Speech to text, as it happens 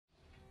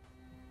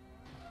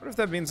What if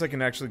that means I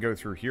can actually go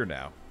through here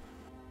now?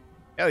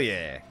 Hell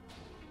yeah.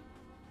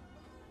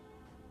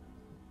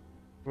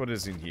 What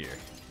is in here?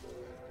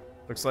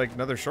 Looks like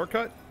another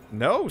shortcut?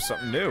 No,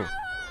 something new.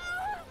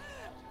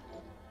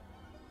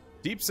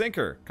 Deep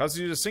sinker. Causes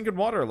you to sink in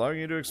water, allowing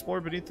you to explore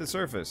beneath the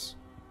surface.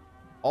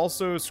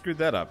 Also screwed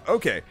that up.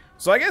 Okay,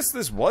 so I guess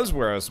this was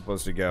where I was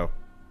supposed to go.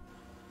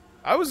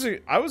 I was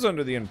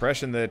under the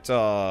impression that,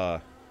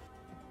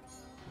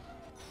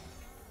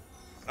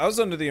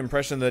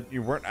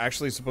 you weren't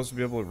actually supposed to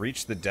be able to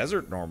reach the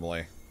desert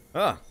normally.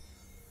 Huh.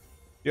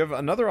 You have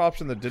another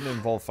option that didn't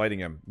involve fighting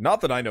him.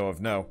 Not that I know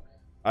of, no.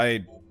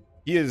 He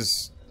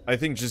is, I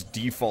think, just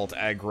default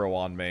aggro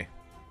on me.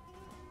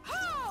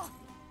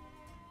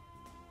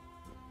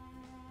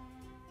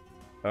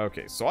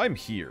 Okay, so I'm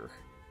here.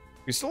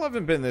 We still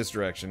haven't been this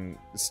direction.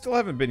 Still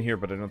haven't been here,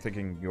 but I don't think I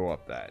can go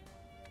up that.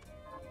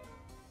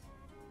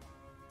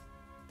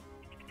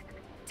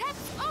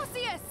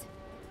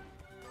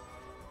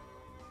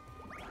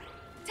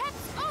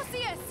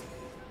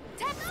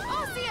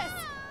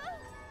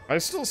 I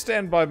still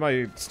stand by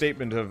my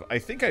statement of, I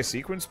think I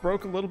sequence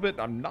broke a little bit.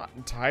 I'm not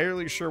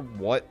entirely sure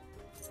what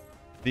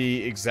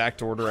the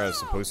exact order I was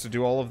supposed to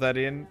do all of that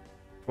in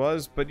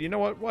was, but you know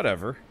what?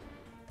 Whatever.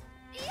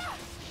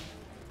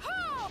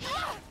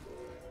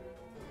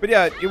 But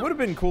yeah, it would have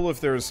been cool if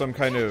there was some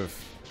kind of...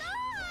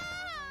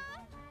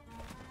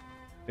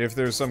 If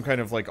there's some kind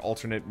of, like,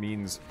 alternate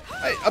means...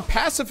 A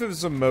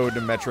pacifism mode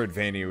in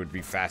Metroidvania would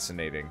be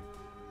fascinating.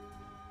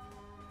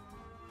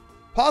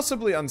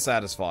 Possibly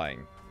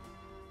unsatisfying.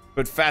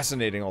 But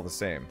fascinating all the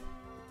same.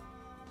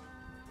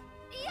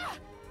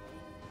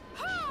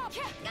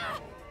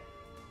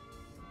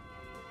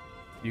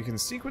 You can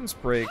sequence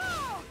break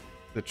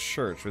the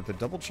church with the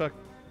double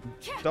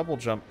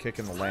jump kick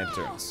in the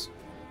lanterns.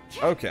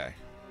 Okay.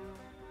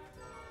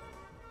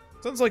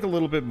 Sounds like a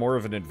little bit more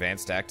of an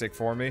advanced tactic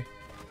for me.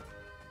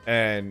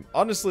 And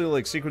honestly,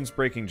 like, sequence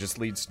breaking just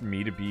leads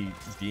me to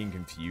being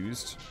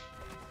confused.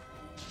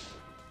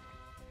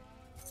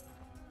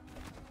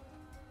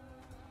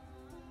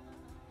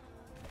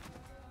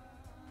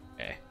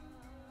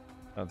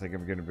 I don't think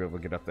I'm going to be able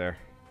to get up there.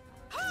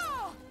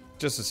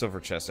 Just a silver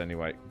chest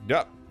anyway.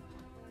 Yup.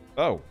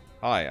 Oh,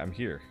 hi, I'm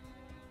here.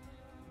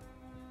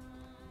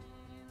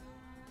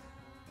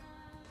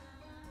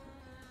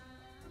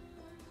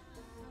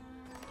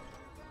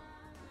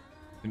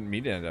 Didn't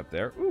mean to end up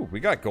there. Ooh, we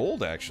got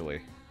gold,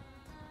 actually.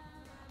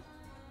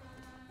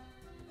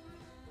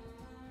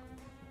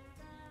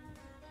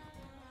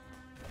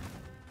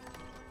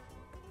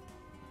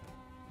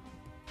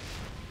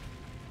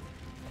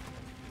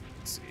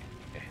 Let's see.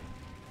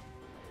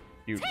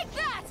 Take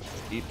that!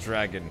 Eat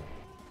dragon.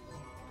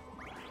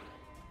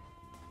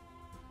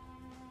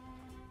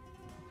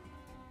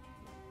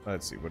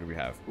 Let's see, what do we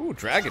have? Ooh,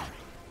 dragon.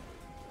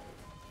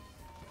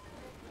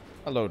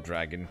 Hello,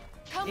 dragon.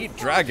 Eat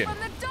dragon. From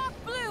the dark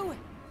blue.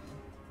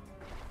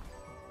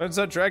 Turns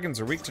out dragons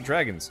are weak to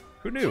dragons.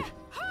 Who knew?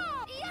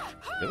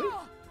 Really?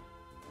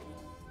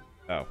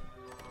 Oh.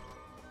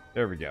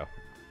 There we go.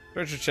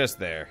 Treasure chest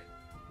there.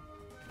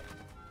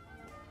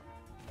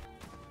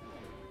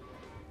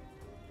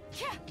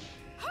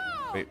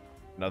 Wait,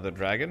 another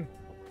dragon?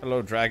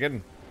 Hello,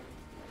 dragon.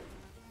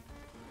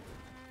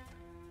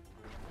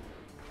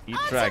 Eat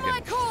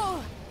dragon.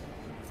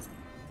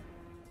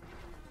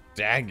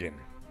 Dragon.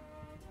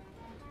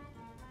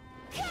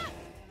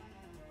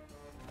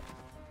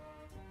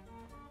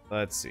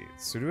 Let's see.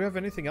 So do we have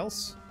anything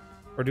else?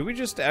 Or do we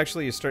just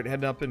actually start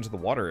heading up into the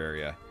water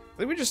area? I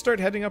think we just start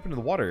heading up into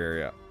the water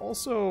area.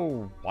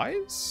 Also, why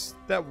is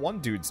that one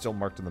dude still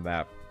marked on the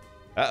map?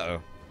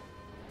 Uh-oh.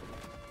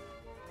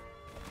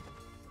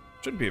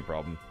 Shouldn't be a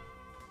problem.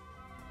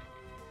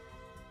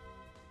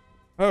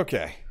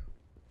 Okay.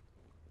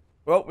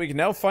 Well, we can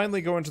now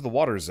finally go into the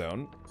water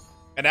zone.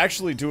 And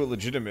actually do it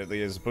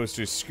legitimately as opposed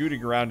to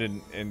scooting around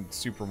in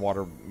super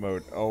water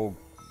mode. Oh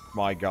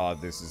my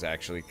god, this is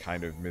actually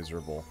kind of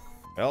miserable.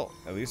 Well,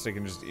 at least I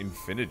can just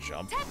infinite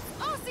jump.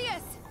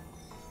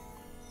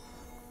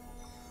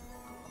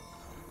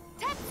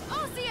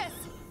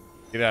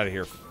 Get out of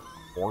here,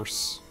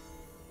 horse.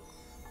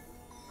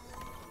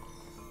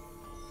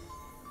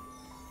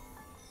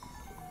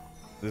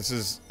 This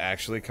is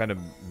actually kind of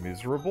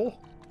miserable.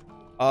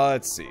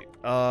 Let's see.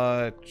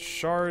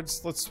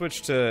 Shards. Let's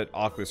switch to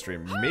Aqua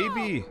Stream.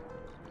 Maybe.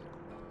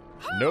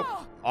 Nope.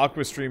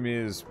 Aqua Stream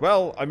is,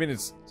 well, I mean,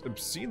 it's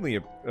obscenely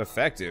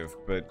effective,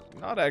 but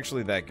not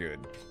actually that good.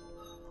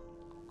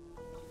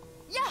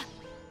 Yeah.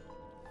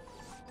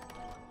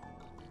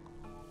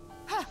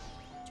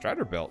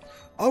 Strider belt.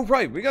 Oh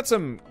right, we have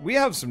some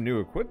new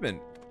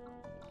equipment.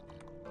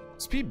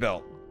 Speed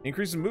belt.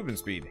 Increase in movement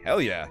speed.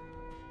 Hell yeah.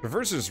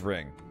 Traverser's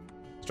ring.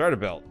 Strider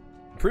belt.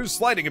 Improves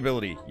sliding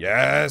ability.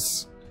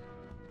 Yes.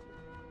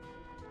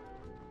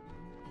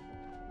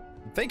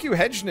 Thank you,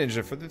 Hedge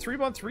Ninja, for the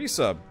 3-month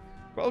resub.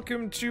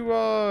 Welcome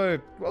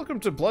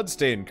to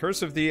Bloodstained,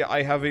 Curse of the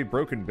I have a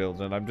broken build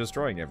and I'm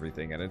destroying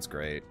everything, and it's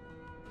great.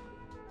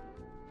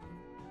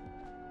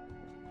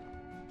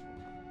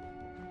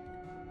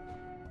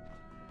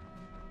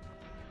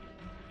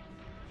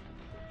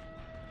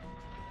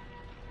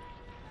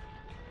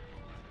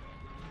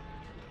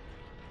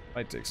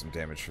 Might take some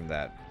damage from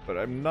that, but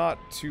I'm not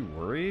too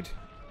worried.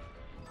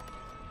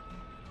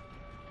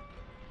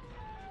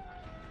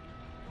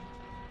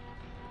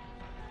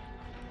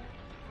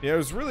 Yeah, I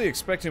was really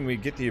expecting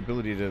we'd get the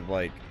ability to,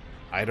 like,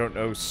 I don't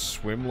know,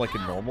 swim like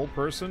a normal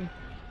person.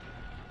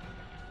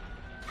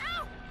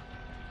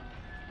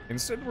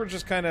 Instead, we're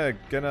just kind of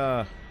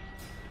gonna...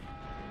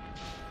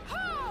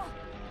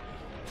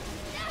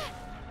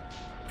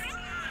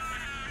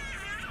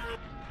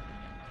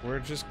 We're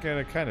just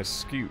gonna kind of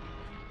scoot.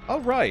 Oh,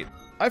 right.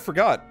 I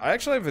forgot. I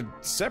actually have a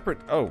separate...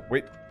 Oh,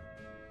 wait.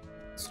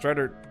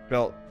 Strider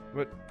belt.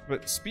 But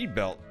speed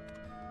belt.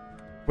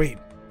 Wait.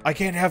 I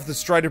can't have the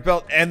Strider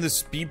belt and the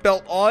speed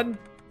belt on?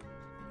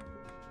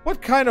 What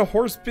kind of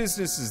horse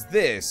business is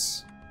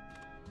this?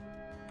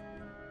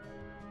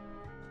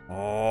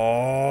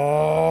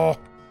 Oh.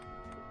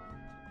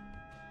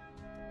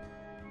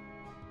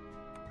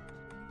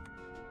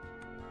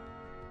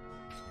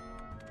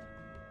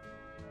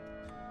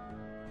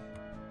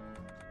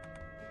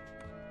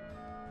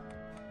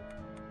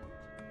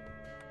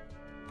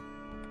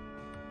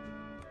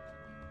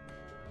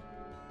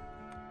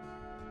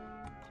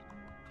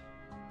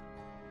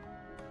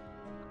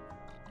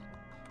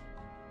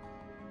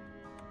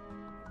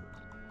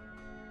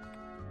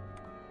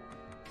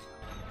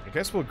 I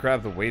guess we'll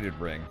grab the weighted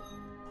ring.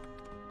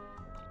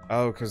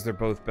 Oh, because they're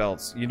both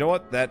belts. You know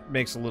what? That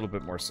makes a little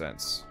bit more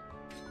sense.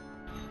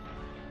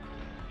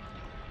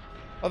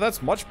 Oh,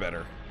 that's much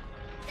better.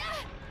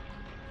 I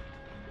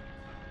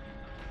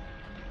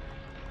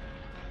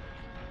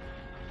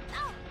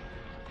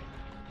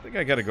think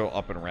I gotta go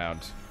up and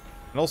around.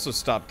 And also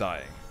stop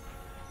dying.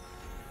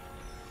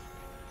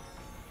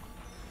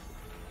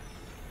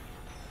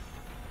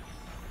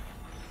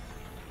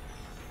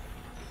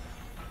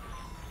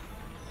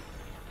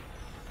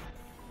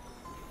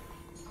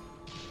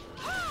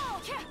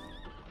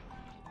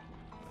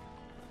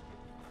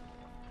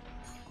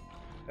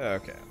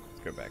 Okay,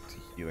 let's go back to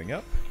healing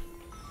up.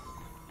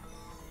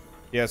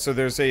 Yeah, so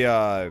there's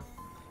a,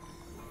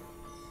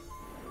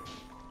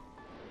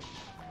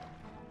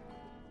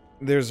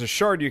 there's a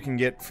shard you can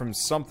get from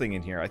something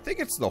in here. I think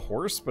it's the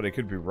horse, but I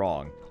could be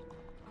wrong.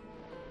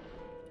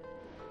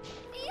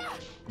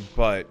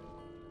 But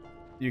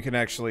you can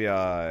actually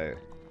get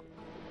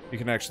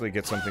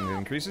something that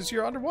increases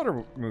your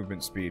underwater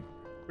movement speed,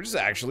 which is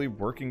actually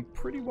working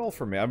pretty well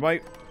for me. I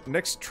might,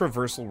 next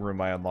traversal room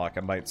I unlock,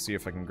 I might see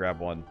if I can grab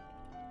one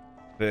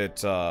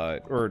that,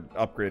 or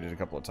upgrade it a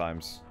couple of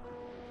times.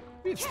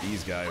 Maybe it's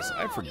these guys.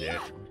 I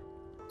forget.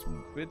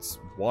 It's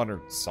one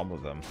or some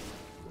of them.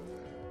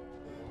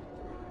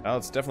 No,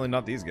 it's definitely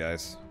not these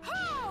guys.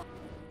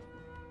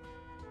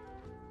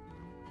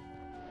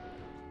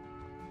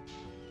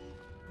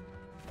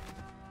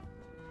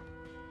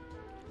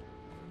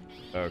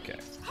 Okay.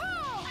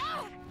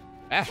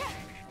 Ah!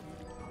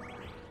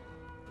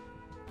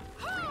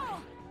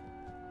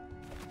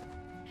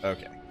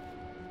 Okay.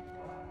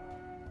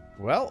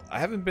 Well, I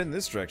haven't been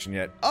this direction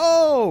yet.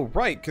 Oh,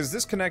 right, because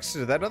this connects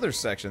to that other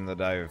section that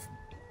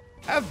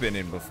have been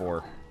in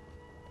before.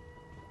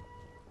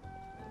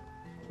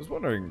 I was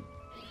wondering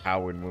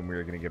how and when we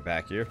were going to get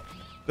back here.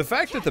 The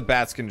fact that the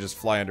bats can just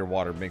fly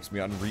underwater makes me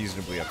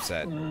unreasonably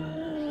upset.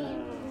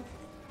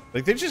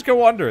 Like, they just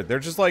go under. They're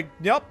just like,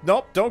 nope,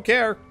 nope, don't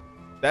care.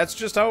 That's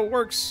just how it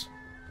works.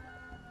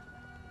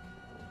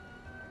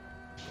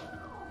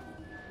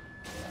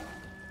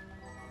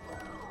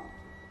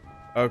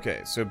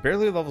 Okay, so it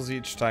barely levels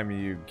each time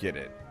you get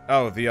it.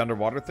 Oh, the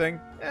underwater thing?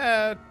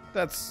 Eh,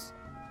 that's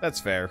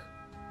fair.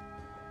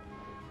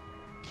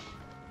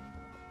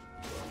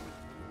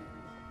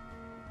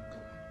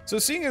 So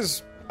seeing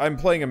as I'm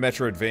playing a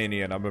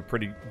Metroidvania and I'm a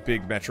pretty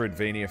big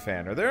Metroidvania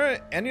fan, are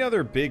there any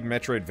other big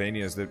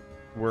Metroidvanias that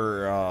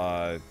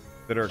were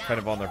that are kind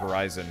of on the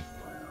horizon?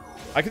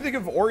 I can think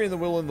of Ori and the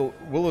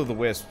Will of the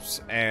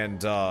Wisps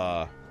and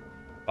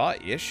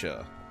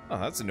Isha. Oh,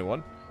 that's a new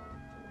one.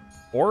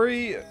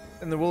 Ori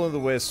and the Will of the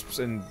Wisps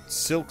and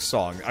Silk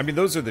Song. I mean,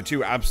 those are the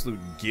two absolute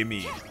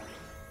gimme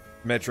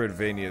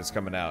Metroidvanias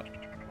coming out.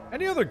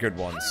 Any other good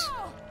ones?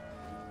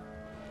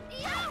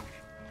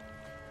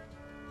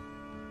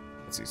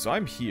 Let's see, so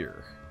I'm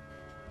here.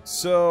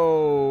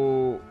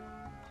 So...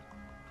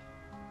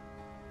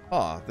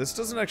 this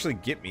doesn't actually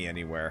get me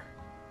anywhere.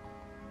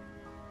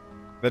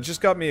 That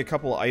just got me a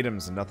couple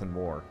items and nothing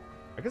more.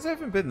 I guess I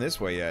haven't been this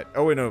way yet.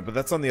 Oh, wait, no, but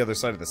that's on the other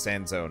side of the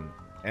sand zone.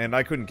 And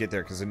I couldn't get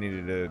there because I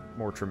needed a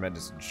more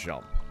tremendous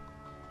jump.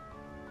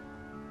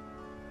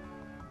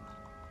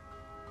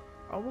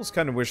 I almost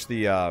kind of wish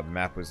the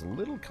map was a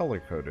little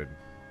color-coded.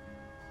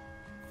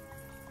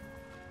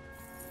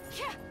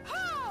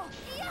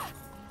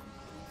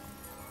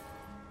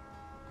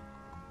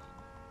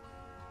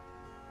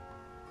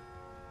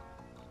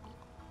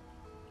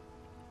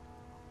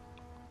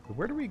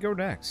 Where do we go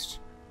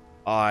next?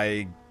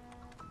 I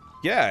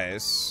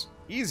guess...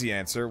 Easy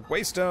answer.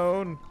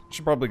 Waystone.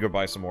 Should probably go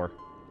buy some more.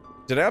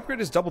 Did I upgrade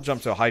his double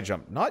jump to a high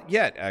jump? Not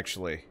yet,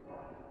 actually.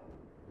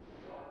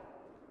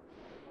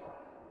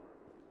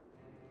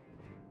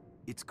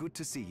 It's good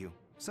to see you.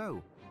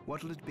 So,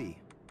 what'll it be?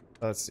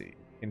 Let's see.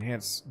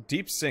 Enhance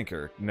deep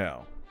sinker.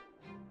 No.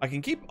 I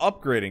can keep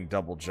upgrading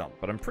double jump,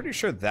 but I'm pretty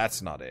sure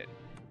that's not it.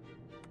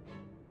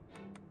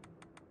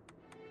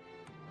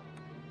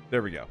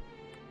 There we go.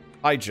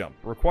 High jump.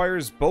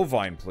 Requires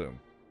bovine plume.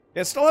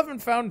 Yeah, still haven't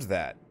found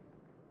that.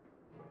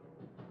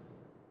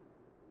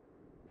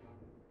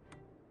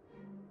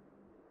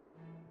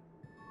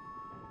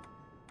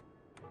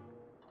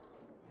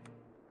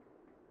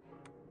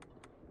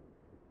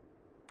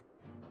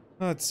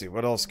 Let's see,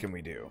 what else can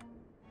we do?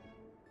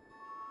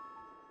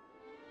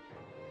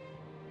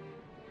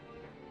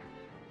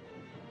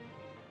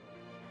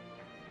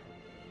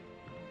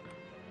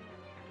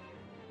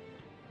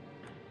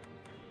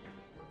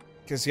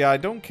 Because, yeah, I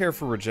don't care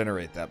for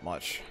regenerate that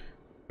much.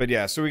 But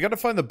yeah, so we gotta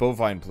find the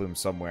bovine plume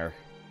somewhere.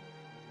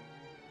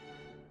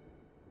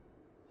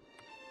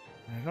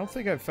 I don't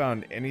think I've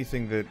found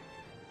anything that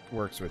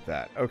works with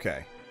that.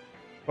 Okay.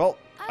 Well,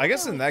 I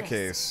guess in that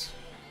case...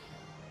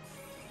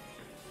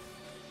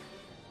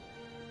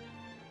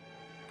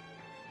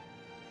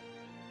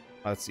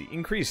 Let's see.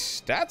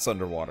 Increase stats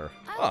underwater.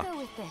 I'll go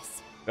with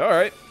this.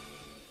 Alright.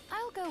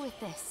 I'll go with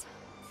this.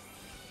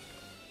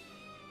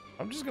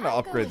 I'm just gonna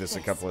upgrade this a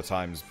couple of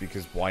times,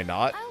 because why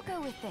not? I'll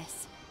go with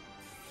this.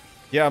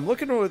 Yeah, I'm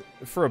looking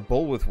for a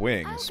bull with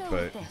wings, I'll go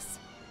but... with this.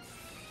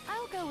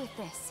 I'll go with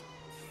this.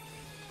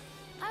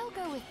 I'll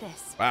go with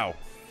this. Wow.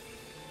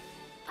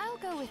 I'll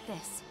go with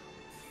this.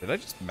 Did I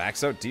just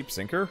max out Deep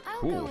Sinker? I'll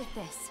Cool. go with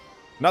this.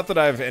 Not that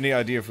I have any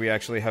idea if we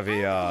actually have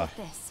I'll go a with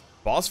this.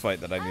 boss fight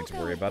that I need I'll to go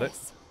worry with about it.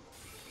 this.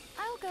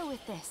 I'll go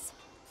with this.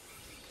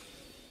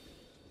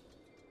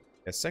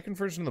 A second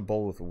version of the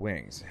bull with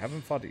wings.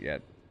 Haven't fought it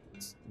yet.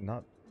 It's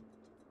not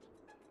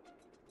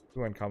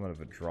too uncommon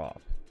of a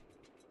drop.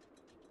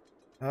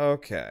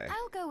 Okay.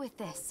 I'll go with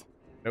this.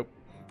 Nope.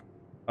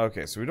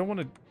 Okay, so we don't want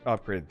to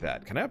upgrade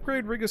that. Can I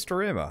upgrade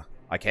Rigastorima?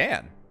 I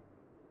can.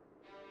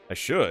 I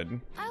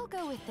should. I'll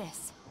go with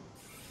this.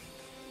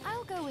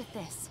 I'll go with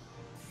this.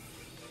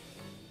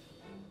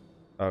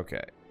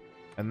 Okay.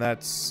 And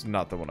that's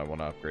not the one I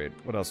want to upgrade.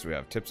 What else do we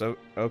have? Tips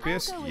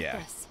Opius? I'll go with Yeah.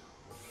 this.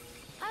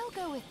 I'll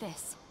go with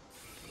this.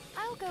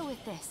 I'll go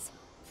with this.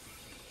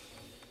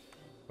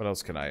 What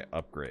else can I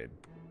upgrade?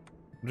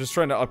 I'm just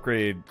trying to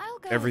upgrade I'll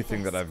go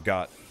everything with that this. I've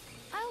got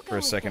I'll go for a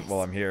with second this.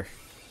 while I'm here.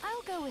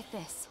 I'll go with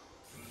this.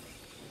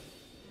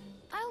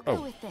 I'll go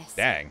Oh, with this.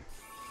 dang.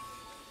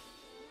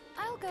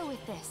 I'll go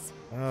with this.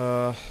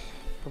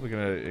 Probably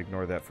gonna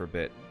ignore that for a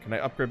bit. Can I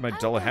upgrade my I'll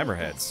Dulla go with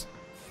Hammerheads? this.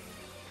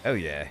 Hell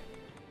yeah.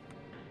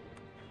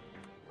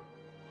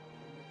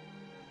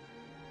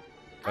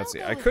 Let's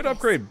see. I'll I go could with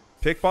upgrade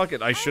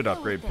Pickpocket. I should go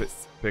upgrade with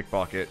this.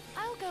 Pickpocket.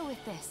 I'll go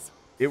with this.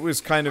 It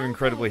was kind of I'll go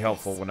incredibly with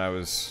helpful this. when I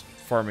was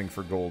farming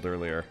for gold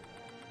earlier.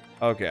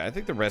 Okay, I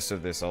think the rest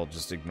of this I'll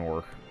just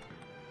ignore.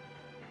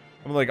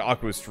 I'm like,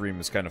 Aqua Stream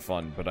is kind of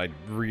fun, but I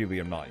really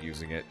am not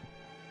using it.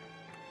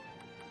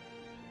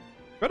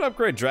 Could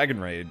upgrade Dragon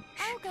Rage.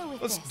 I'll go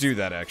with Let's this. do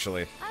that,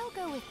 actually. I'll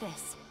go with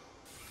this.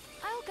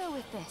 I'll go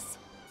with this.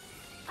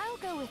 I'll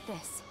go with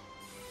this.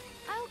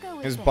 I'll go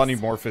with Is this.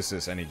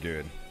 Bunnymorphosis any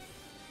good?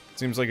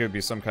 Seems like it would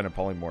be some kind of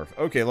polymorph.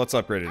 Okay, let's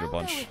upgrade it a I'll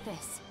bunch. go with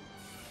this.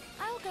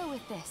 I'll go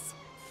with this.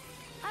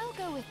 I'll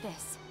go with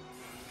this.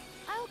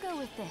 I'll go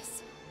with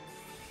this.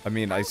 I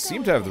mean, I I'll go seem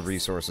with to have the this.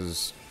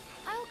 resources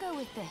I'll go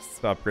with this.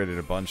 to upgrade it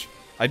a bunch.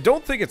 I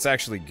don't think it's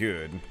actually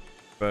good,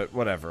 but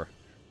whatever.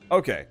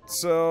 Okay,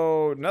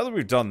 so now that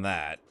we've done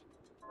that,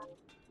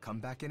 Come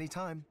back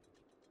anytime.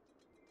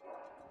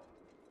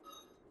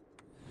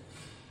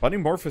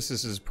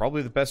 Bunnymorphosis is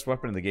probably the best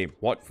weapon in the game.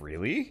 What,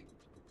 really?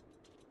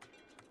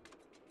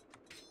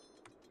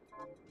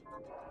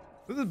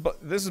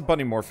 This is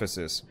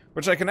Bunnymorphosis,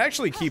 which I can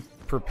actually keep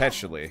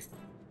perpetually.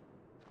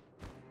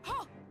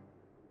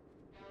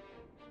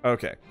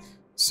 Okay,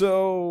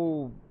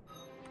 so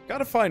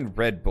gotta find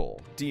Red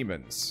Bull,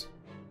 demons.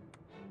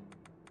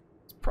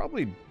 It's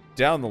probably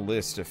down the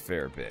list a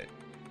fair bit.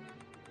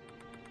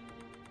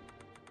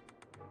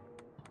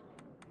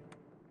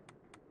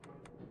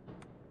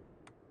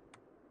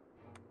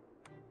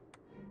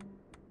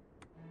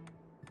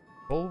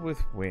 Bull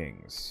with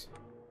wings.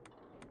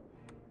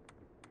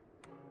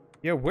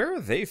 Yeah, where are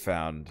they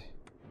found?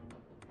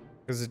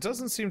 Because it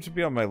doesn't seem to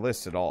be on my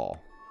list at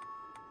all.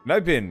 And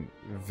I've been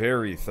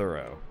very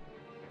thorough.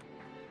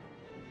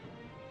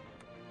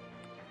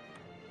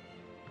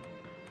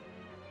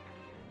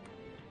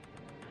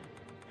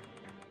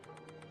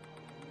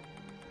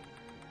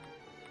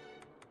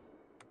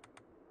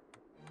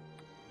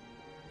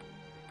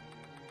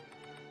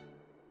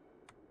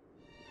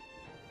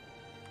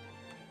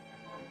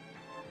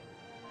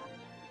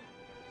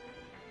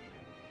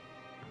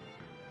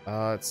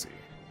 Let's see.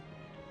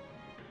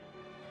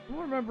 I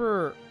don't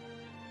remember...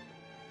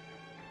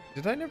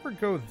 Did I never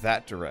go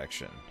that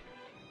direction?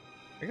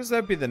 I guess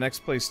that'd be the next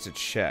place to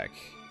check.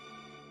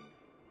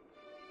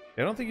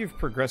 I don't think you've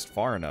progressed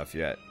far enough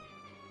yet.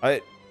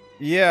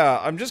 Yeah,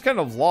 I'm just kind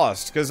of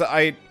lost, because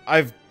I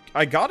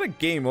got a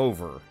game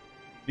over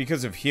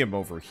because of him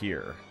over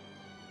here.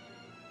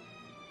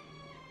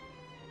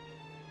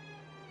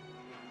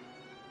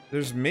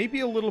 There's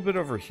maybe a little bit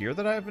over here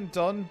that I haven't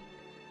done.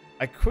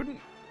 I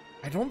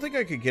don't think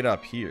I could get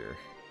up here.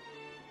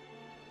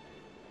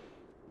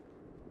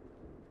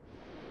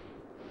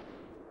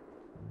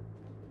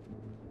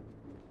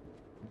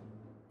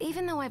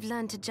 Even though I've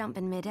learned to jump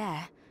in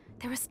midair,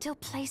 there are still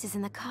places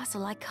in the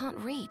castle I can't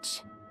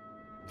reach.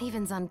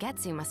 Even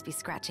Zangetsu must be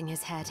scratching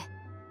his head.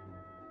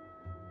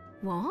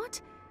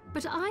 What?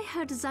 But I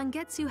heard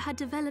Zangetsu had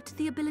developed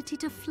the ability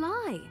to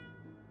fly.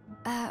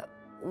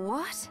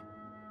 What?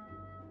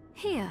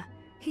 Here,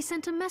 he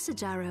sent a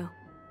message arrow.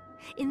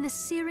 In the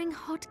searing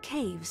hot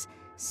caves,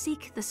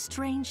 seek the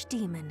strange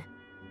demon.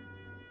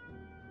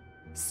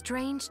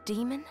 Strange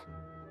demon?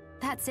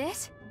 That's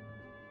it?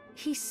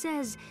 He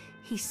says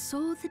he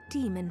saw the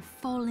demon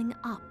falling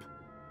up.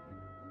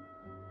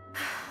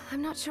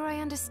 I'm not sure I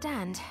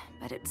understand,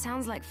 but it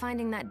sounds like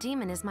finding that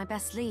demon is my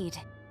best lead.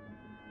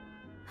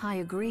 I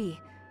agree.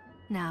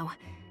 Now,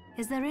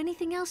 is there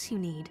anything else you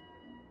need?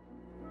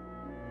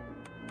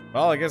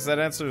 Well, I guess that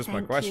answers my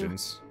Thank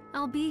questions. you.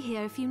 I'll be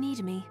here if you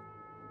need me.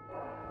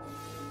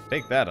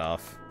 Take that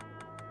off.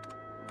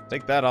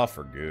 Take that off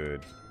for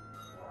good.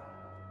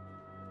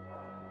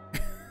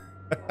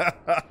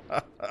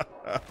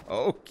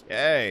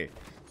 Okay.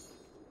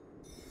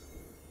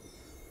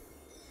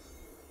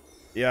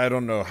 Yeah, I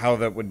don't know how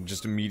that would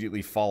just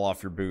immediately fall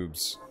off your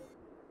boobs.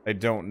 I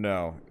don't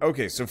know.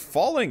 Okay, so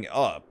falling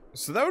up.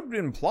 So that would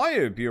imply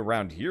it would be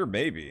around here,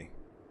 maybe.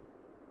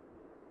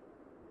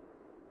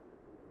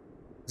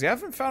 See, I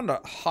haven't found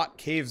hot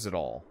caves at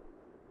all.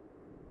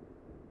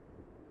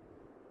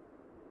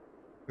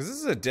 Because this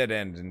is a dead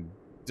end and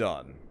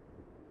done.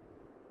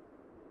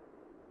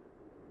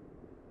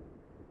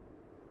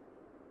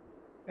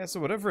 Yeah, so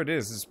whatever it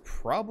is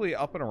probably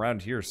up and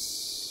around here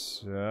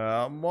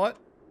somewhat.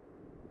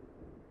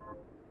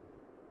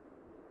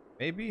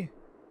 Maybe?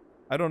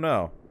 I don't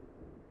know.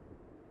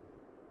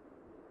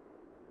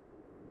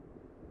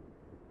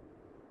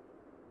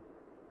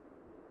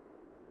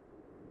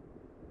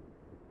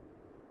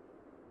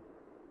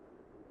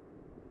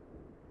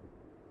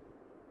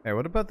 Hey,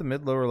 what about the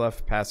mid-lower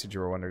left passage you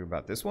were wondering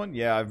about? This one?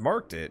 Yeah, I've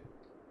marked it.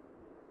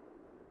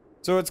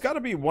 So it's got to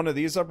be one of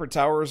these upper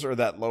towers or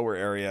that lower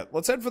area.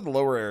 Let's head for the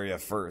lower area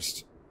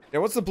first. Yeah,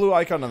 what's the blue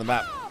icon on the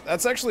map?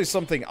 That's actually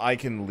something I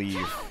can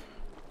leave.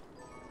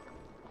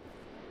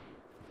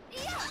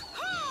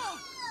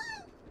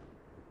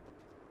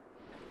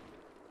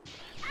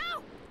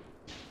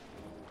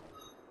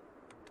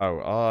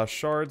 Oh,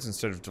 shards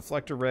instead of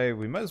deflector ray.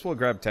 We might as well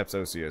grab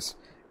Tepsosius.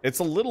 It's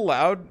a little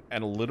loud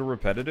and a little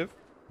repetitive.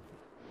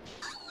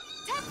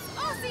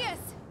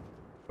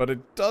 But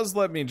it does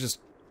let me just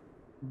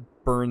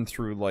burn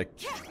through, like,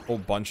 a whole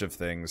bunch of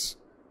things.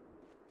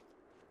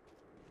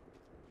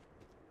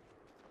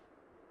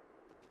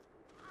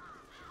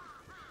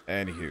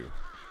 Anywho.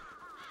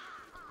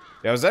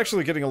 Yeah, I was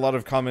actually getting a lot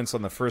of comments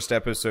on the first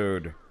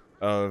episode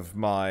of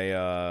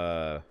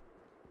my,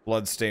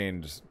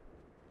 Bloodstained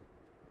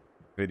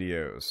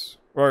videos.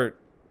 Or,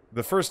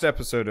 the first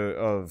episode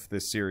of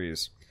this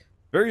series.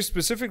 Very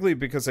specifically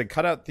because I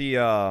cut out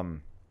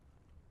the,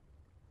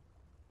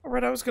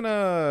 Alright, I was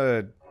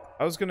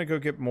gonna go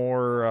get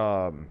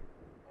more,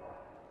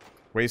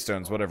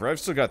 waystones, whatever. I've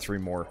still got 3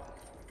 more.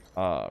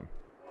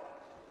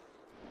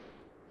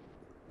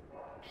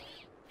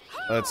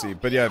 Let's see.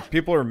 But yeah,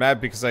 people are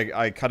mad because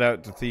I cut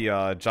out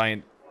the,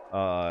 giant,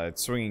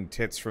 swinging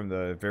tits from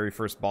the very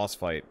first boss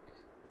fight.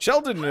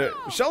 Sheldon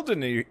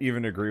didn't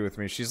even agree with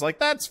me. She's like,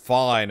 that's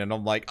fine. And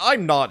I'm like,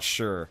 I'm not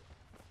sure.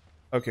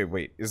 Okay,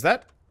 wait. Is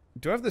that...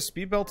 Do I have the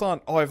speed belt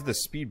on? Oh, I have the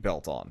speed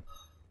belt on.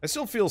 I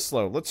still feel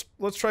slow.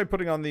 Let's try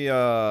putting on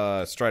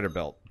the Strider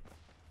belt.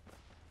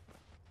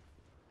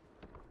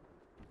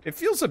 It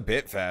feels a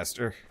bit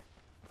faster.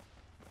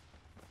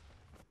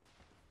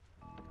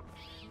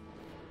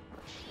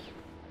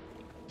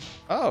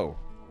 Oh.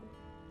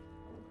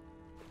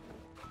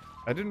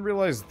 I didn't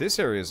realize this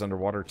area is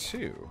underwater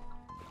too.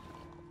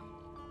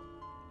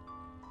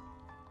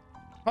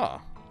 Huh.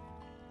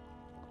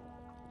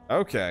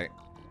 Okay.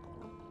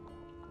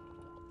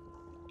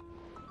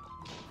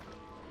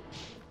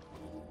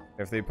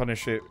 If they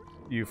punish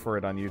you for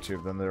it on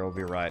YouTube, then they'll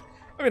be right.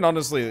 I mean,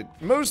 honestly,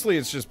 mostly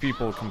it's just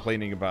people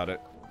complaining about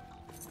it.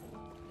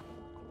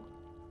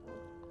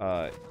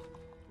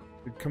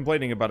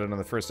 Complaining about it on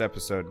the first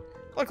episode.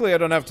 Luckily, I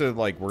don't have to,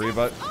 like, worry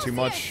about it too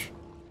much.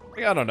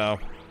 Yeah, I don't know.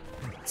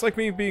 It's like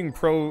me being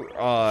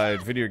pro,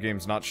 video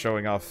games not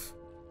showing off,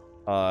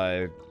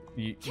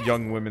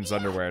 young women's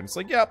underwear. And it's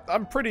like, yeah,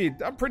 I'm pretty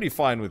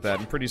fine with that.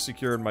 I'm pretty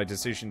secure in my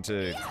decision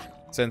to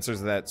censor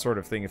that sort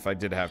of thing if I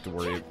did have to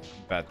worry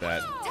about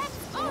that.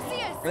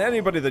 And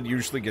anybody that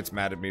usually gets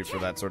mad at me for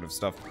that sort of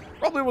stuff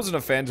probably wasn't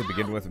a fan to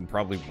begin with and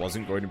probably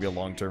wasn't going to be a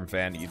long-term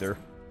fan either.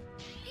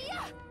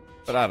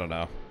 But I don't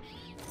know.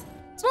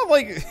 It's not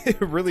like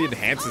it really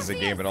enhances the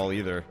game at all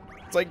either.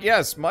 It's like,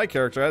 yes, my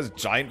character has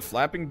giant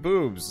flapping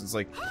boobs. It's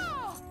like,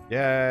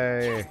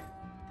 yay.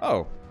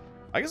 Oh,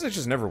 I guess I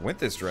just never went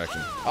this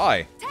direction.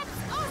 Hi.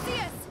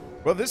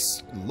 Well,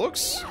 this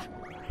looks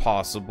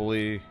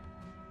possibly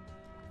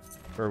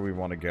where we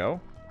want to go.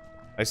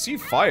 I see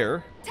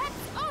fire.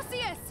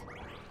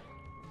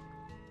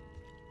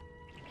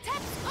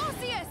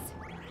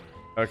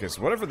 Okay,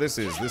 so whatever this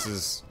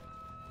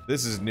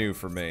is new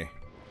for me.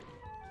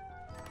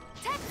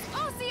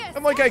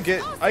 And like I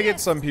get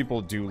some people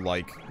do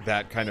like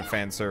that kind of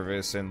fan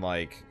service and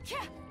like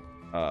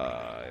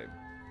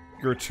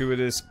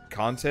gratuitous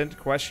content,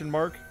 question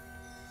mark.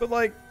 But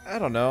like, I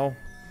don't know.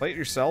 Play it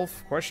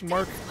yourself, question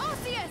mark.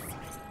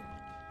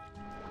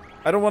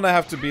 I don't want to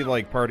have to be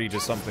like party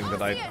to something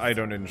that I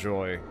don't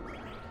enjoy.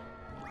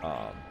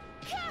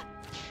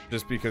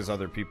 Just because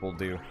other people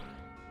do.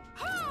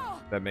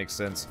 That makes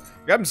sense.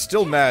 I'm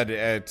still mad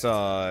at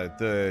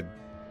the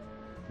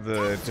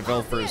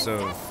developers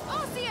of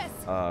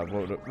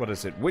what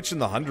is it? Witch in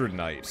the Hundred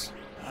Night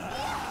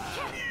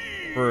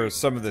for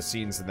some of the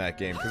scenes in that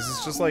game, because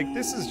it's just like,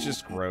 this is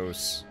just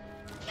gross.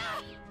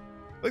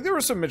 Like, there were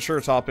some mature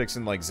topics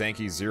in like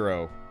Zanki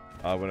Zero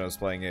when I was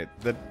playing it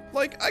that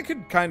like I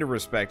could kind of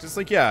respect. It's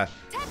like, yeah,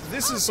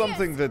 this is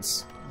something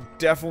that's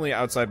definitely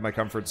outside my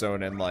comfort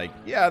zone, and like,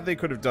 yeah, they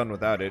could have done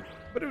without it,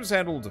 but it was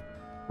handled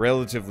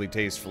relatively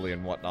tastefully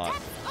and whatnot.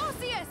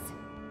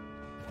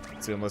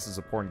 See, unless it's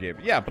a porn game.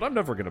 Yeah, but I'm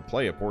never gonna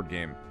play a porn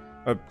game.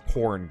 A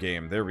porn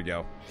game, there we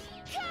go.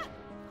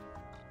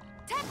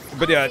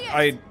 But yeah,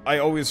 I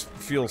always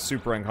feel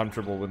super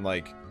uncomfortable when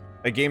like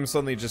a game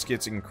suddenly just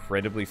gets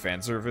incredibly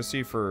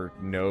fanservice-y for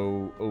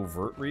no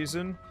overt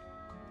reason.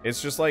 It's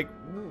just like,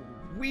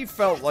 we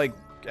felt like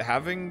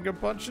having a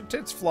bunch of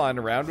tits flying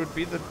around would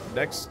be the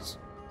next...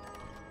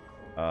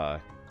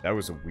 that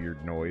was a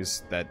weird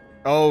noise.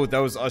 Oh, that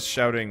was us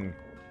shouting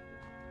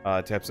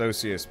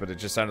Tepsosius, but it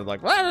just sounded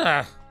like...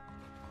 Wah!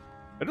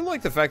 I do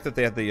like the fact that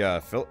they had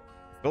the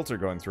filter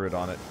going through it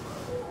on it.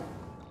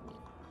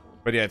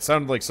 But yeah, it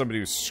sounded like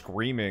somebody was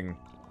screaming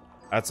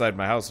outside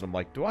my house, and I'm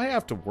like, do I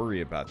have to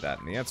worry about that?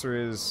 And the answer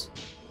is...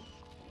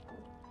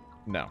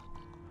 no.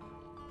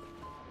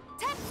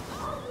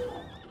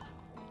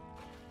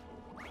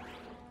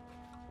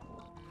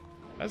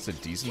 That's a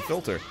decent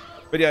filter.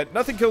 But yeah,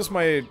 nothing kills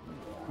my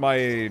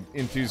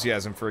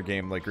enthusiasm for a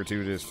game like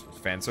gratuitous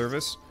fan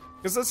service,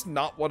 because that's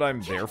not what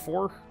I'm there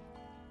for.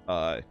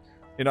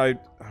 You know,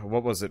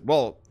 what was it?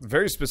 Well,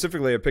 very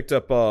specifically, I picked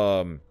up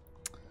Digimon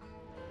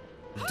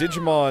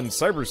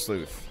Cyber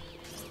Sleuth.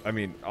 I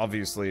mean,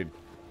 obviously,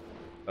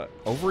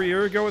 over a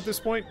year ago at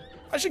this point.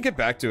 I should get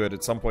back to it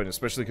at some point,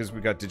 especially because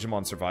we got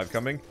Digimon Survive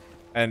coming,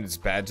 and it's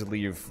bad to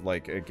leave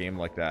like a game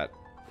like that.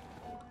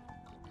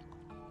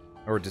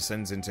 Or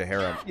Descends into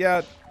Harem.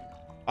 Yeah,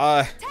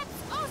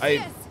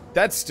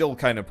 that still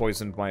kind of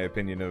poisoned my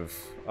opinion of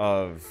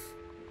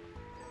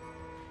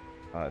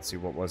let's see,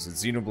 what was it?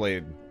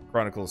 Xenoblade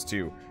Chronicles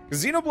 2.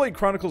 Because Xenoblade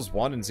Chronicles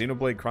 1 and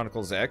Xenoblade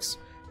Chronicles X,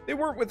 they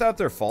weren't without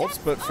their faults,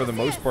 but for the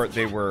most part,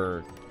 they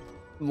were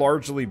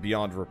largely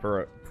beyond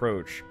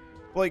reproach.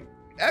 Like,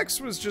 X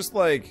was just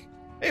like,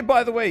 hey,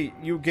 by the way,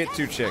 you get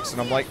 2 chicks.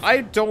 And I'm like, I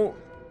didn't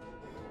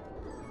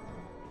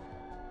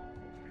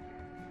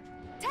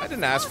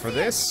ask for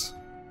this.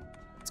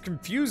 It's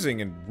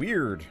confusing and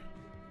weird.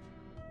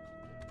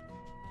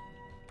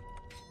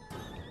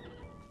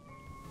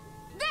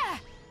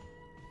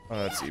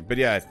 Let's see. But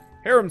yeah,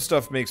 harem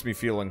stuff makes me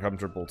feel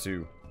uncomfortable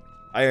too.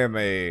 I am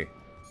a...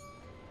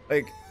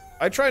 like,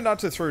 I try not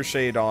to throw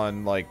shade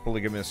on, like,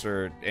 polygamists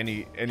or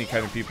any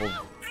kind of people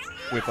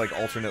with, like,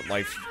 alternate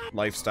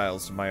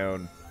lifestyles to my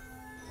own.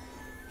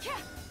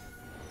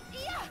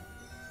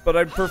 But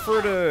I'd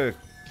prefer to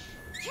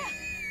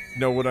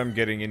know what I'm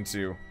getting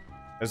into,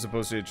 as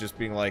opposed to it just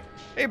being like,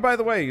 hey, by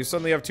the way, you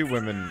suddenly have 2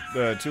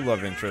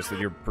 love interests that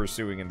you're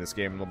pursuing in this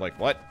game. And I'm like,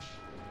 what?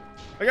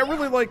 Like, I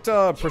really liked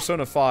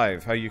Persona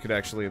 5, how you could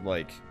actually,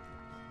 like...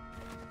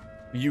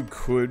 you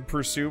could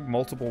pursue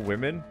multiple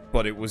women,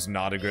 but it was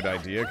not a good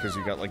idea because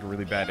you got, like, a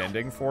really bad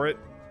ending for it.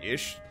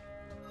 Ish.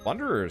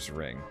 Wanderer's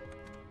Ring.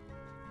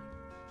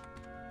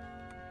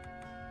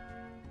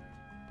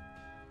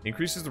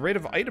 Increases the rate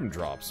of item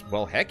drops.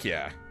 Well, heck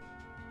yeah.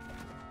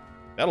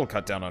 That'll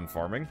cut down on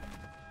farming.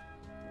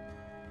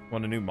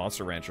 Want a new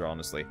Monster Rancher,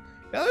 honestly.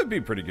 Yeah, that'd be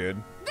pretty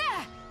good.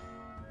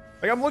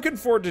 Like, I'm looking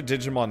forward to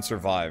Digimon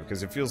Survive,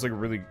 because it feels like a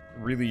really,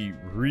 really,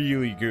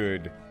 really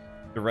good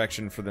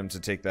direction for them to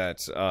take that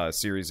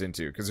series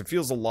into. Because it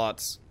feels a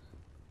lot...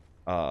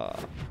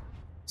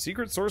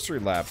 Secret Sorcery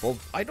Lab. Well,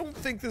 I don't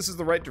think this is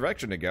the right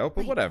direction to go, but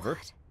wait, whatever.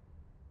 What?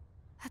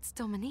 That's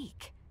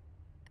Dominique.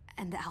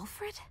 And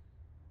Alfred?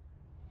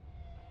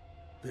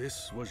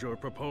 This was your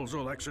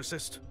proposal,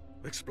 Exorcist?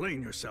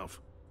 Explain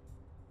yourself.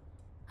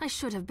 I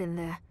should have been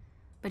there,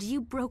 but you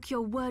broke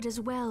your word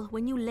as well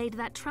when you laid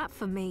that trap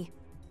for me.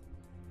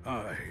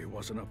 I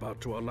wasn't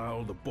about to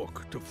allow the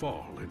book to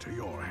fall into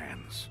your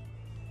hands.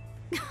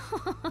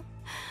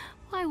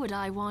 Why would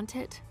I want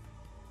it?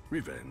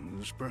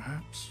 Revenge,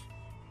 perhaps?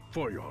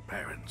 For your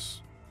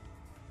parents.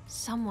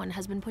 Someone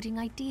has been putting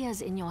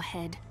ideas in your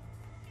head.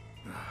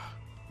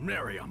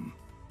 Miriam.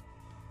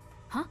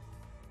 Huh?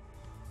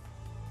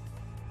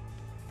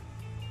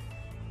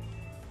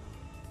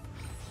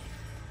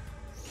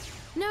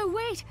 No,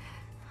 wait!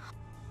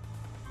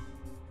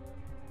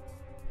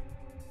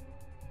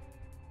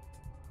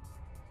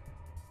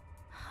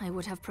 I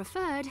would have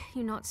preferred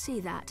you not see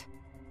that.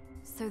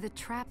 So the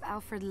trap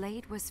Alfred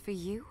laid was for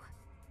you?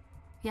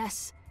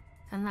 Yes,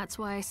 and that's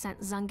why I sent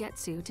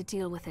Zangetsu to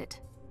deal with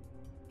it.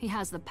 He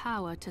has the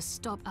power to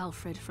stop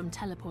Alfred from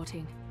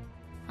teleporting.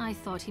 I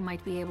thought he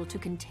might be able to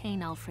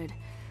contain Alfred,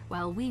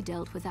 while we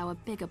dealt with our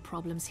bigger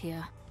problems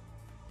here.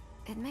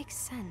 It makes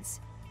sense.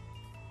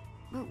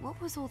 But what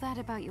was all that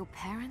about your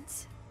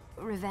parents?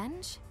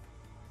 Revenge?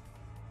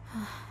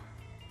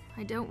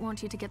 I don't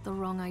want you to get the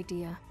wrong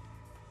idea,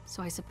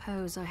 so I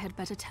suppose I had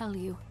better tell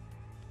you.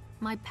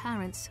 My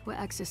parents were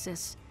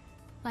exorcists,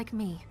 like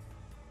me,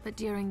 but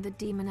during the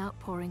demon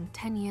outpouring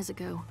 10 years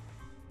ago,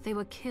 they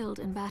were killed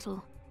in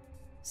battle.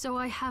 So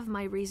I have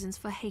my reasons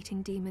for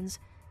hating demons,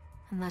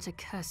 and that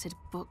accursed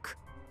book.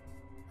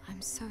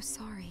 I'm so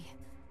sorry.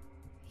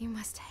 You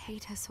must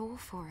hate us all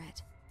for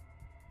it.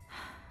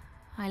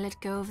 I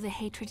let go of the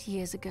hatred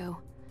years ago.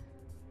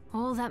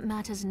 All that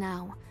matters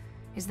now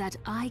is that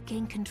I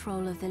gain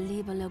control of the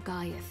Liber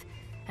Logaeth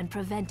and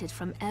prevent it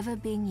from ever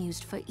being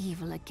used for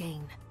evil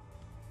again.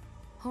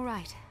 All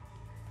right.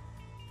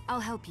 I'll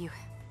help you.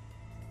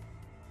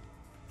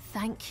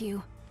 Thank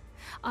you.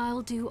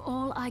 I'll do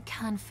all I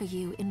can for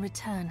you in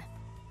return.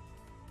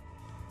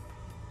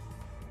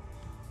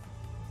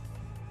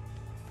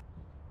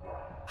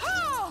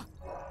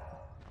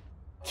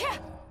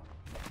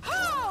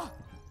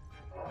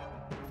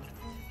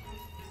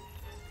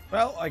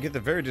 Well, I get the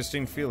very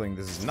distinct feeling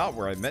this is not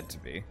where I meant to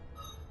be.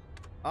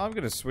 I'm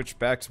gonna switch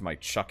back to my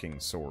chucking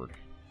sword.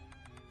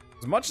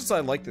 As much as I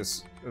like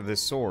this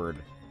sword,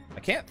 I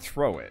can't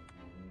throw it.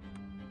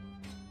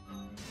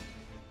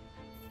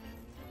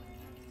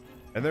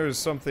 And there is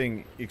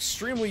something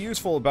extremely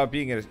useful about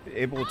being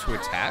able to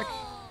attack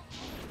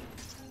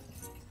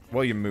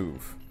while you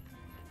move.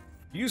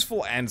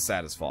 Useful and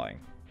satisfying.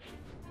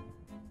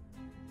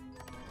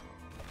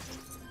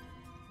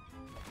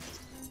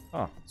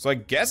 Huh. So I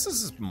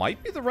guess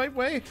might be the right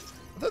way?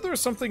 I thought there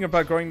was something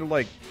about going to,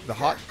 like, the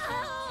hot,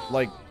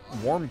 like,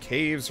 warm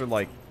caves or,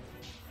 like...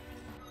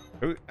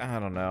 I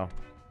don't know.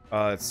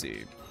 Let's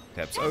see.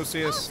 Taps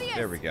Osius.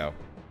 There we go.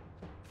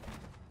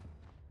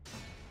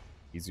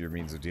 Easier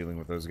means of dealing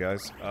with those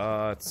guys.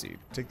 Let's see.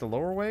 Take the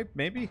lower way,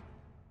 maybe?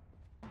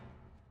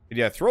 But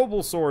yeah,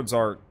 throwable swords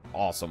are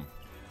awesome.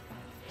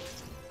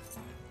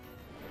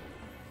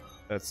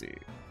 Let's see.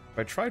 Have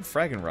I tried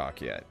Fraggin'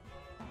 Rock yet?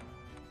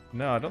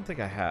 No, I don't think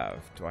I have.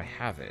 Do I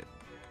have it?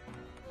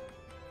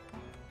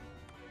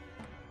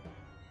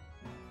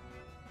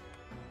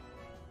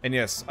 And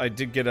yes, I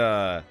did get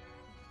a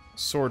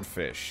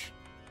swordfish.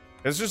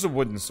 It's just a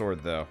wooden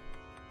sword, though.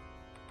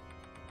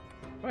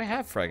 Do I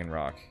have Fraggin'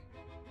 Rock?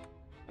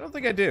 I don't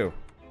think I do.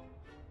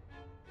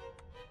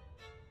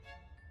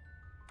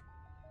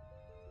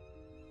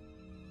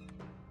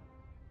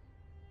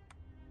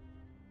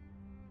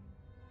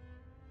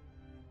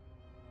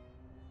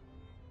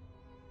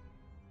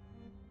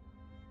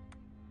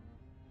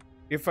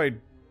 If I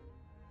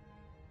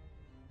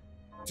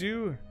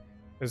do...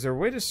 Is there a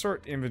way to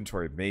sort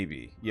inventory?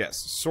 Maybe. Yes.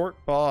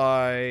 Sort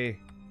by...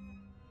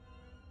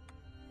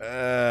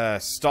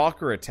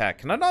 stock or attack.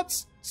 Can I not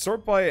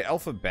sort by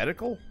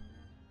alphabetical?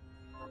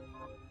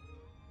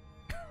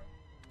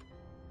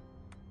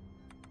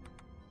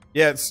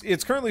 Yeah,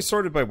 it's currently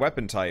sorted by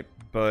weapon type,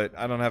 but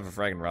I don't have a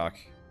Fraggin' Rock.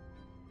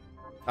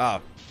 Ah.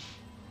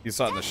 You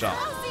saw it in the shop.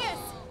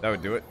 That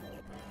would do it.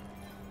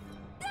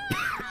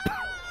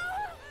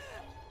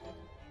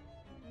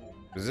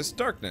 Resist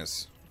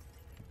darkness.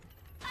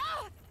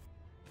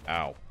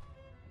 Ow.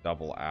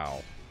 Double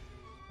ow.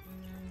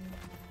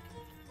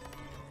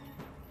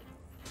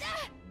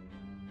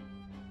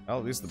 Well,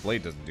 at least the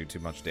blade doesn't do too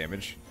much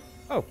damage.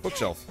 Oh,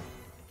 bookshelf.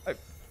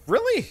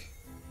 Really?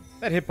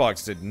 That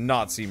hitbox did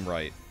not seem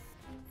right.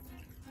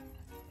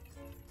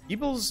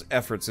 Gebel's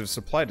efforts have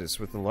supplied us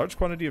with a large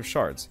quantity of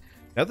shards.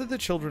 Now that the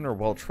children are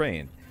well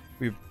trained,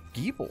 we've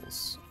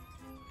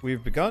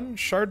begun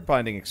shard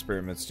binding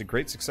experiments to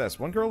great success.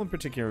 One girl in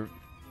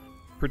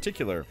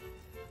particular,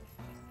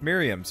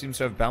 Miriam, seems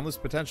to have boundless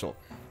potential,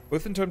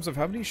 both in terms of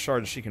how many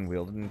shards she can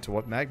wield and to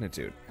what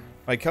magnitude.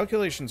 My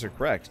calculations are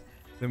correct,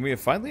 then we have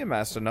finally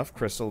amassed enough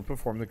crystal to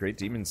perform the great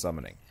demon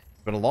summoning.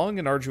 It's been a long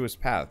and arduous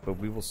path, but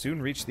we will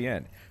soon reach the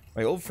end.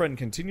 My old friend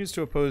continues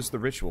to oppose the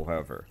ritual,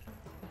 however.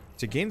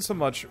 To gain so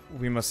much,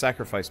 we must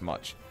sacrifice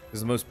much. This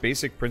is the most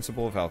basic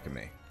principle of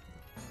alchemy.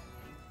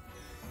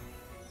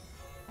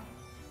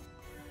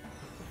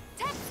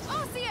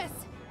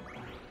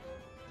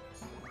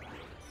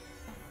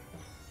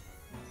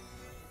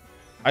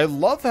 I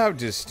love how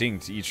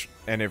distinct each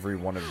and every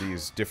one of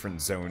these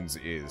different zones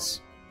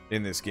is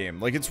in this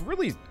game. Like, it's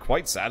really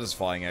quite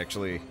satisfying,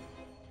 actually,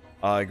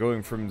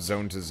 going from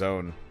zone to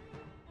zone.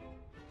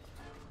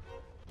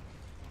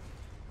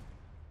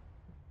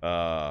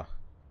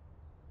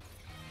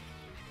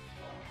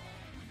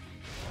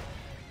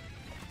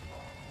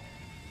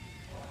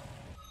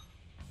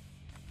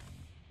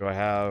 Do I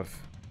have...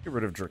 Get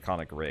rid of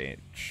Draconic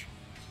Rage.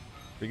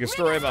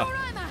 Bigastorema!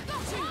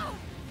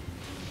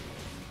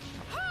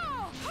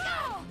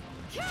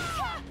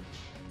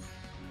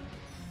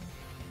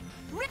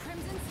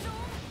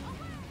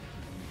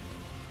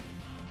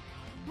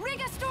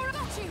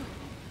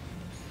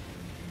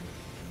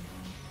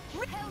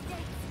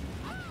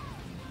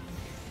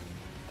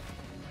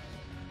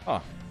 Huh.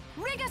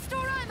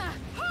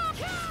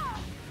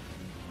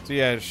 So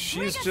yeah,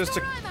 she's just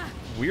a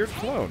weird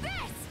clone.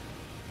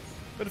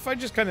 But if I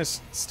just kind of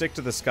stick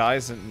to the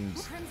skies and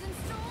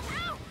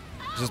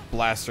just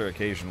blast her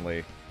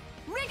occasionally.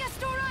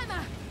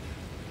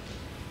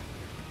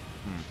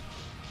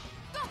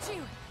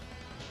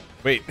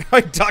 Wait, I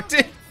ducked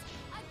it?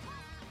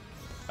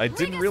 I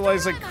didn't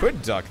realize I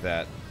could duck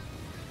that.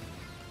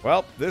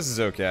 Well, this is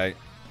okay.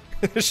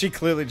 She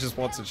clearly just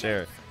wants a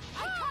chair.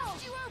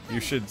 You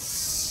should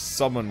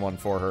summon one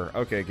for her.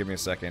 Okay, give me a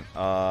second.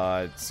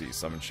 Let's see,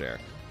 summon chair.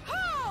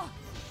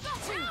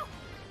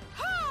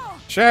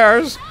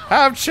 Chairs!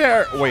 Have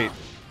chair! Wait.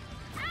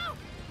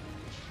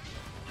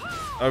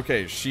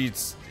 Okay, she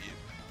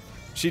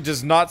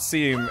does not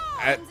seem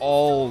at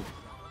all...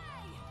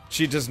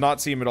 She does not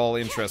seem at all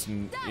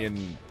interested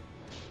in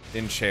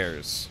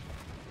chairs.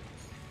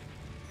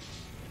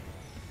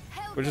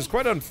 Which is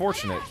quite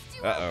unfortunate.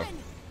 Uh-oh.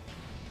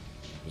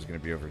 She's gonna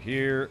be over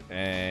here,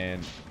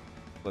 and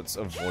let's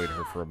avoid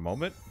her for a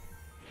moment.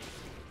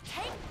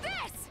 Take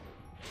this!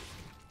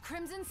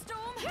 Crimson Storm,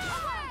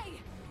 away!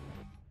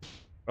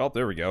 Well,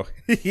 there we go.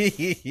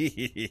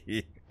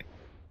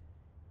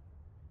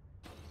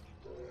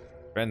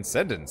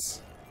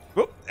 Transcendence.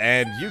 Whoop,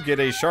 and you get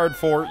a shard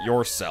for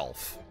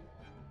yourself.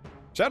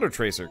 Shadow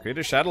Tracer. Create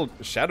a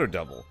shadow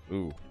double.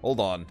 Ooh, hold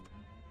on.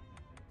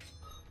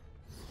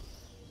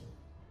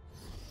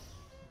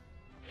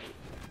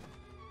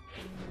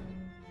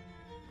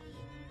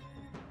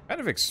 Kind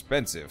of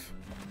expensive.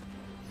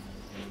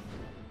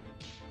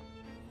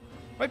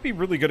 Might be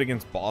really good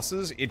against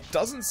bosses. It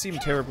doesn't seem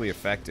terribly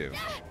effective.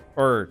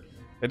 Or,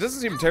 it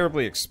doesn't seem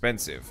terribly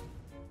expensive.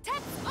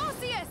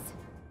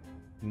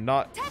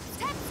 Not...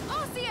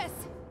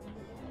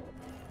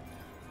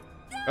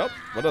 Oh,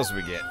 what else do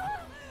we get?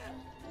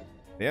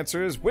 The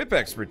answer is whip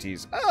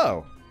expertise.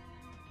 Oh!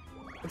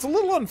 It's a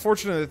little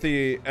unfortunate that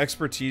the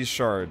expertise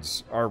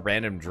shards are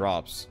random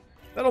drops.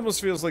 That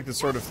almost feels like the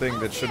sort of thing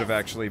that should have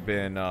actually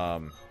been,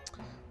 I'm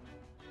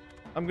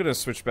gonna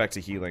switch back to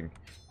healing.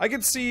 I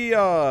could see,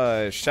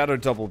 Shadow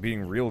Double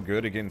being real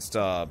good against,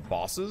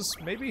 bosses,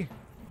 maybe?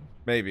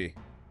 Maybe.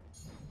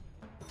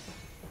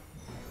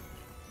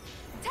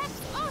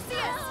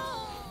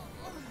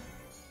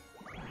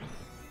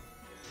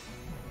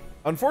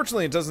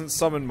 Unfortunately, it doesn't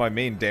summon my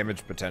main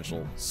damage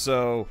potential,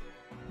 so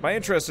my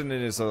interest in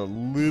it is a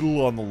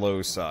little on the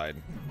low side.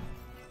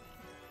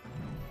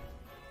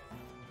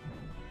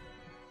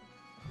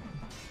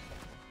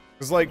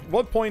 Because, like,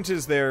 what point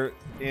is there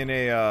in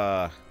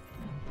a,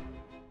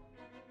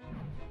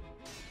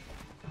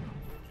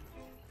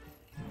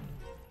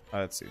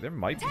 let's see, there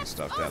might be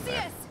stuff down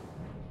there.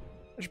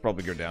 I should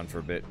probably go down for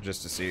a bit,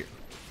 just to see.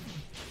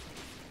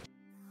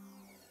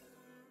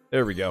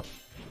 There we go.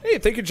 Hey,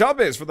 thank you,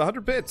 Jabez, for the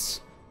 100 bits.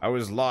 How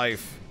is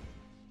life?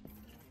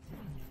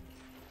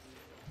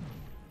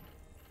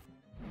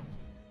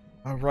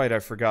 Oh, right, I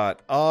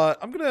forgot.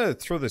 I'm gonna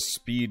throw the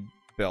speed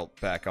belt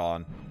back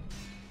on.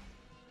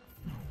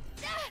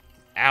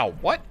 Ow,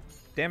 what?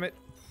 Damn it.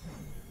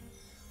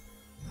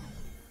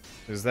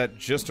 Is that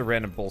just a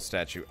random bull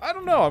statue? I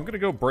don't know, I'm gonna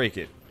go break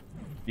it.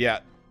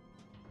 Yeah.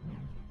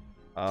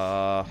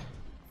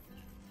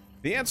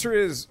 The answer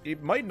is,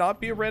 it might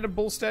not be a random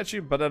bull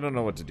statue, but I don't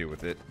know what to do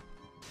with it.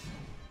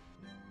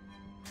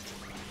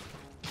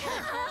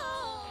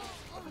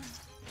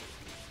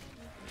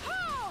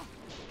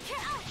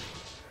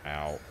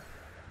 Ow.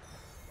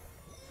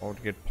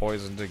 Won't get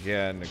poisoned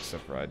again,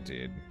 except for I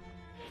did.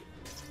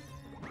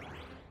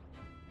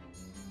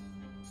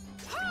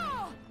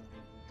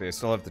 Okay, I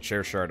still have the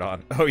chair shard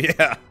on. Oh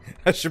yeah,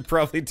 I should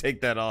probably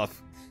take that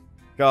off.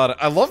 God,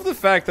 I love the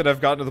fact that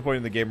I've gotten to the point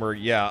in the game where,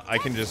 yeah, I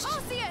can just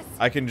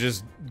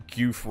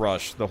goof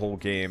rush the whole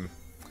game.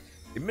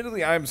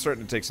 Admittedly, I am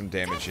starting to take some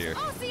damage here.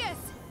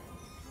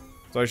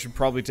 So I should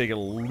probably take it a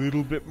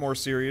little bit more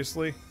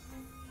seriously.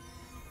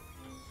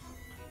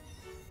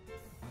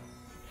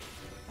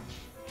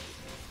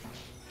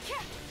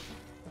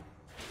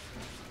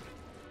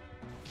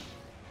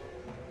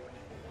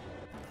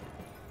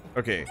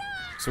 Okay,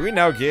 so we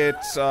now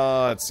get,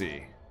 let's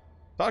see,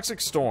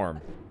 Toxic Storm.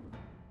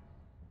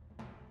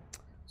 I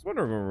was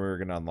wondering when we were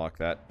going to unlock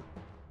that.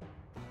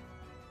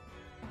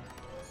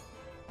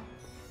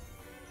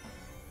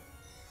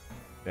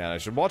 Yeah, I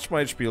should watch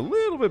my HP a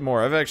little bit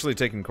more. I've actually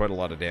taken quite a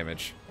lot of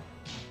damage.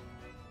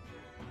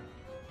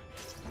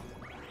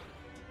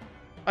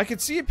 I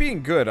could see it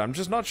being good. I'm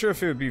just not sure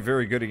if it would be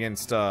very good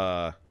against,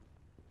 Oh.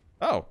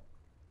 Well,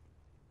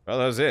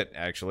 that was it,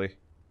 actually.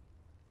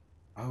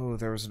 Oh,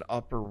 there was an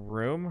upper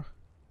room?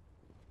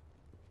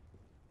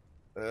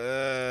 Do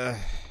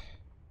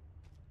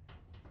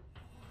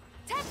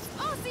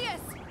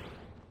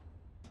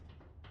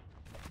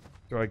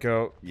I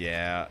go?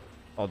 Yeah,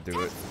 I'll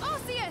do it.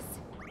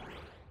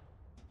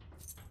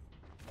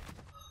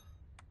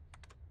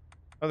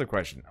 Other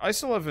question. I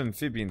still have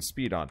amphibian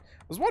speed on.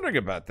 I was wondering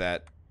about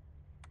that.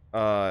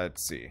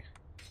 Let's see.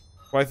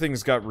 Why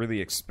things got really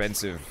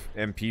expensive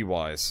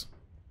MP-wise.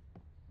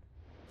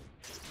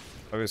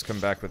 I always come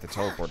back with a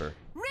teleporter.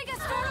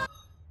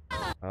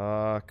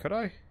 Could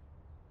I?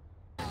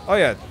 Oh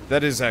yeah,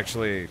 that is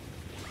actually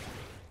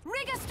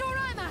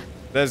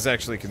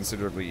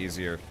considerably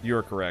easier.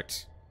 You're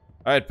correct.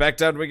 Alright, back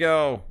down we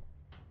go.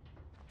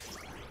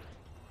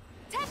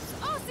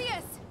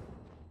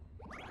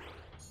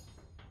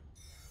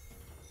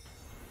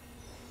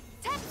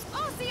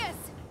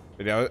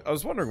 But yeah, I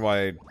was wondering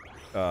why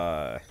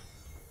I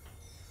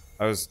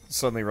was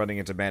suddenly running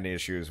into mana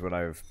issues when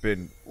I've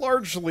been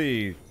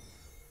largely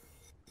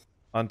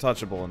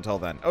untouchable until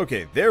then.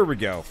 Okay, there we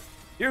go.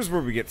 Here's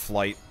where we get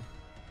flight.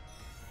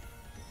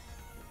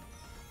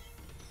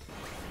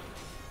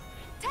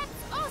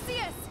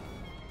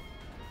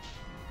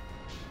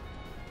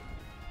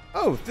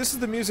 Oh, this is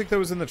the music that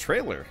was in the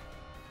trailer.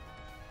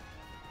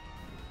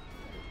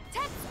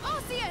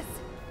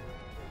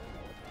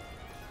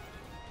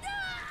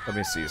 Let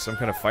me see, some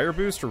kind of fire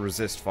boost or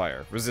resist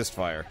fire? Resist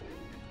fire.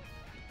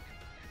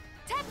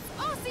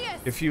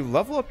 If you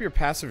level up your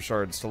passive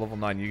shards to level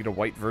 9, you get a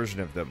white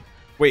version of them.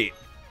 Wait.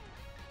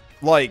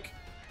 Like,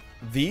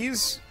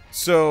 these?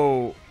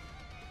 So,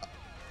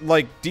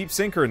 like Deep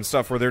Sinker and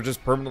stuff where they're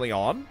just permanently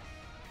on?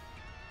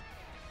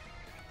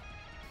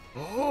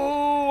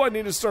 Oh, I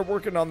need to start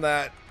working on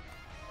that.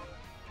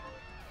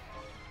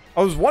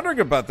 I was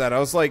wondering about that. I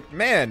was like,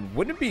 man,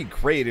 wouldn't it be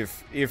great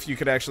if you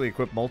could actually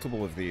equip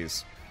multiple of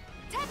these?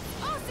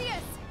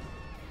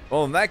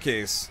 Well, in that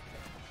case,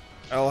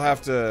 I'll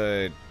have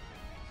to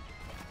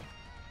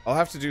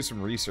do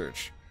some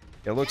research.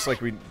 It looks like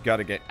we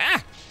gotta get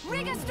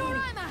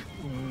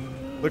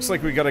looks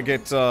like we gotta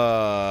get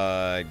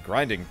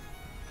grinding.